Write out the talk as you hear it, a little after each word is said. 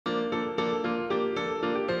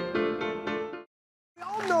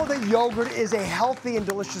that yogurt is a healthy and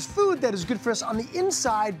delicious food that is good for us on the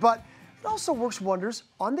inside, but it also works wonders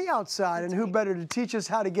on the outside. And who better to teach us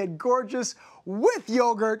how to get gorgeous with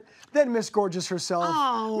yogurt than Miss Gorgeous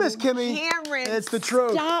herself, Miss Kimmy. Cameron, it's the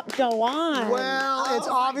truth. Stop, go on. Well, it's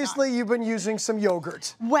obviously you've been using some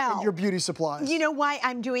yogurt in your beauty supplies. You know why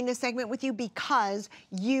I'm doing this segment with you? Because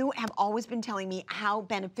you have always been telling me how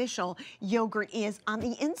beneficial yogurt is on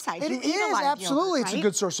the inside. It is, absolutely. Yogurt, right? It's a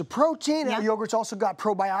good source of protein. Yeah. Yogurt's also got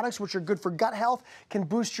probiotics, which are good for gut health, can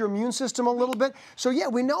boost your immune system a little bit. So yeah,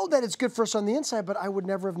 we know that it's good for us on the inside, but I would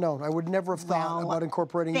never have known. I would never have thought about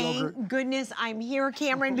incorporating yogurt. Thank goodness I'm here,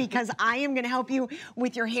 Cameron, because I am going to help you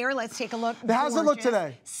with your hair. Let's take a look. How's it look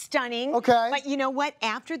today? Stunning. Okay. But you know what?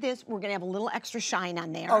 After this, we're going to have a little extra shine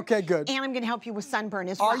on there. Okay, good. And I'm going to help you with sunburn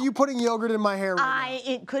as well. Are you putting yogurt in my hair right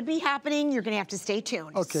now? It could be happening. You're going to have to stay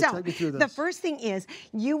tuned. Okay, so, take me through this. The first thing is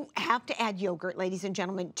you have to add yogurt, ladies and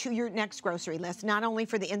gentlemen, to your next grocery list, not only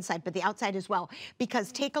for the inside, but the outside as well.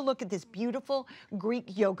 Because take a look at this beautiful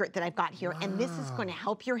Greek yogurt that I've got here, and this is going to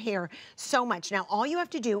help your hair so much. Now, all you have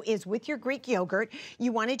to do is with your Greek yogurt,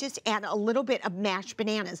 you want to just add a little bit of mashed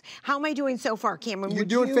bananas. How am I doing so far, Cameron? You're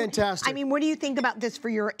doing fantastic. I mean, what do you think about this for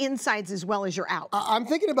your insides as well as your outs? I'm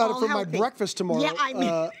thinking about it for my breakfast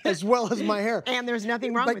tomorrow, as well as my hair. And there's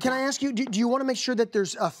nothing wrong with that. But can I ask you, do you want to make sure that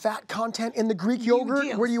there's a fat content in the Greek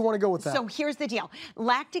yogurt? Where do you want to go with that? So here's the deal.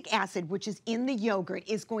 Lactic acid, which is in the yogurt,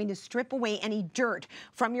 is going to strip away any dirt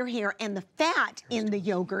from your hair, and the fat in the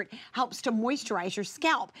yogurt helps to moisturize your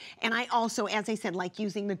scalp. And I also, as I said, like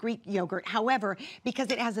using the Greek yogurt. However, because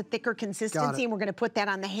it has a thicker consistency, and we're going to put that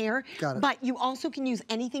on the hair. Got it. But you also can use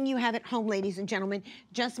anything you have at home, ladies and gentlemen.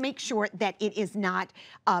 Just make sure that it is not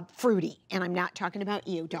fruity. And I'm not talking about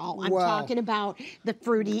you, doll. I'm talking about the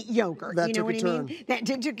fruity yogurt. That you know took what a I turn. mean? That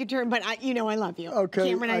did took a turn, but you know I love you. Okay,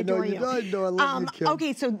 Cameron, I adore you. I know I love you, Kim.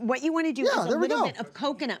 Okay, so what you want to do is a little bit of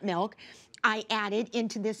coconut milk. I added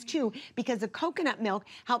into this too, because the coconut milk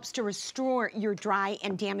helps to restore your dry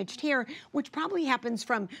and damaged hair, which probably happens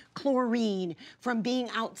from chlorine, from being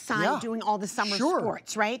outside doing all the summer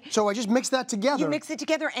sports, right? So I just mix that together. You mix it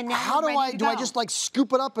together, and now how you're ready to do I go. just like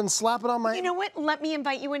scoop it up and slap it on my? You know what? Let me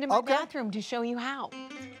invite you into my bathroom to show you how.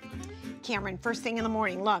 Cameron, first thing in the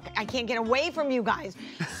morning, look, I can't get away from you guys.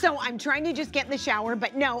 So I'm trying to just get in the shower,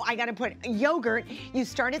 but no, I gotta put yogurt. You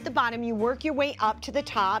start at the bottom, you work your way up to the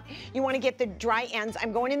top. You wanna get the dry ends.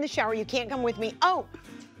 I'm going in the shower, you can't come with me. Oh,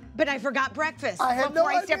 but I forgot breakfast.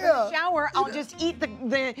 Before I step in the shower, I'll just eat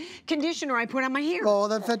the conditioner I put on my hair. Oh,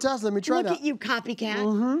 that's fantastic. Let me try that. Look at you,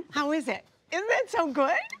 copycat. How is it? Isn't that so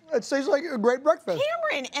good? It tastes like a great breakfast.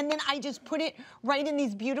 Cameron, and then I just put it right in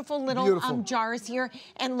these beautiful little jars here.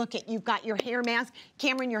 And look at, you've got your hair mask.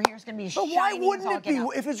 Cameron, your hair's gonna be shiny. But why wouldn't it be?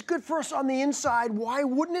 If it's good for us on the inside, why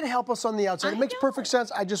wouldn't it help us on the outside? It makes perfect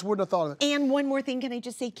sense. I just wouldn't have thought of it. And one more thing, can I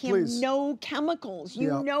just say, Kim, no chemicals.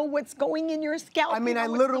 You know what's going in your scalp. I mean, I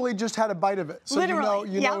literally just had a bite of it. So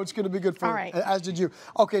you know it's gonna be good for you, as did you.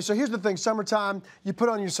 Okay, so here's the thing, summertime, you put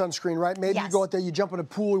on your sunscreen, right? Maybe you go out there, you jump in a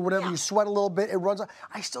pool or whatever, you sweat a little bit, it runs out.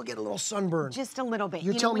 I still get a little sunburn. Just a little bit.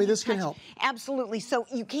 You're telling me this can help? Absolutely. So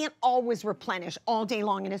you can't always replenish all day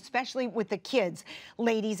long, and especially with the kids,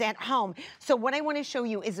 ladies at home. So what I want to show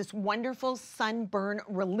you is this wonderful sunburn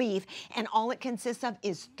relief, and all it consists of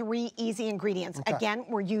is 3 easy ingredients. Again,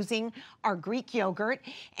 we're using our Greek yogurt,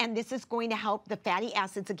 and this is going to help the fatty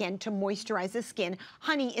acids, again, to moisturize the skin.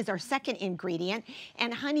 Honey is our second ingredient,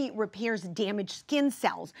 and honey repairs damaged skin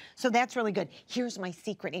cells. So that's really good. Here's my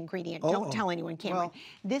secret ingredient. Don't tell anyone, Cameron.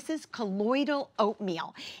 This is colloidal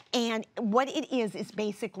oatmeal, and what it is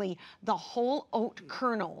basically the whole oat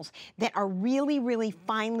kernels that are really, really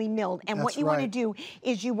finely milled. And what you want to do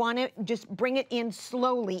is you want to just bring it in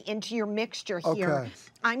slowly into your mixture here.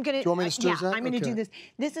 I'm gonna, do you want me to stir that? I'm gonna do this.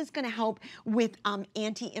 This is gonna help with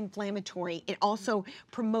anti-inflammatory. It also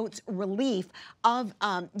promotes relief of,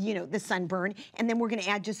 you know, the sunburn. And then we're gonna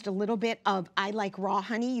add just a little bit of, I like raw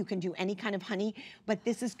honey. You can do any kind of honey, but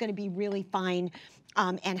this is gonna be really fine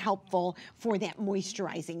and helpful for that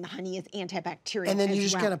moisturizing. The honey is antibacterial. And then you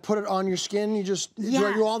just kind of put it on your skin. You just do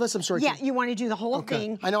I do all this? I'm sorry. Yeah, you want to do the whole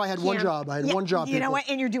thing. I know I had one job. I had one job. You know what?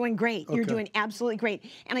 And you're doing great. You're doing absolutely great.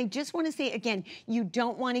 And I just want to say again, you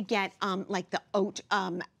don't want to get like the oat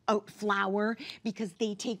flour, because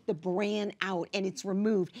they take the bran out and it's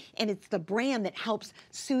removed, and it's the bran that helps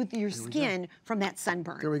soothe your skin from that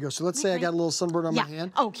sunburn. There we go. So let's say I got a little sunburn on my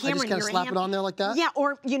hand. Oh, Cameron, I just kind of slap it on there like that? Yeah,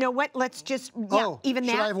 or you know what? Let's just, even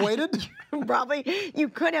that. Should I have waited? Probably you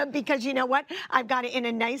could have, because you know what? I've got it in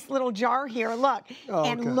a nice little jar here. Look,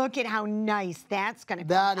 and look at how nice that's going to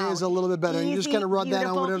come out. That is a little bit better. You just kind of rub that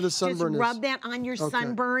on whatever the sunburn is. Just rub that on your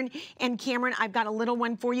sunburn. And Cameron, I've got a little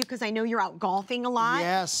one for you, because I know you're out golfing a lot.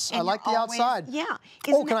 Yes. Yes, I And like the you're always- outside. Yeah. Oh,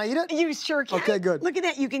 Isn't can I eat it? You sure can. Okay, good. Look at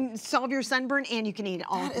that. You can solve your sunburn and you can eat it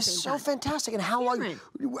all at That the is same so time. fantastic. And how long,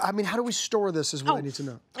 I mean, how do we store this is what I need to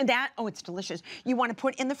know. It's delicious. You want to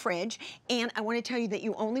put in the fridge, and I want to tell you that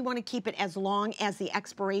you only want to keep it as long as the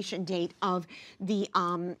expiration date of the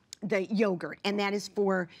yogurt, and that is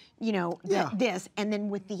for, you know, this. And then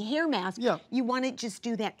with the hair mask, you want to just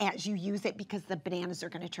do that as you use it because the bananas are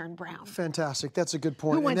going to turn brown. Fantastic. That's a good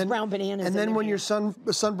point. Who wants brown bananas? And then when your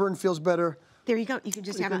sunburn feels better, there you go. You can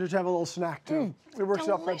just have a little snack too. It works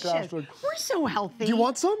out fantastic. We're so healthy. Do you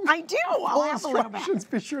want some? I do. I'll have a little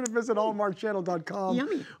bit. Be sure to visit hallmarkchannel.com.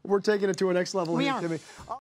 Yummy. We're taking it to a next level We here, are. Kimmy.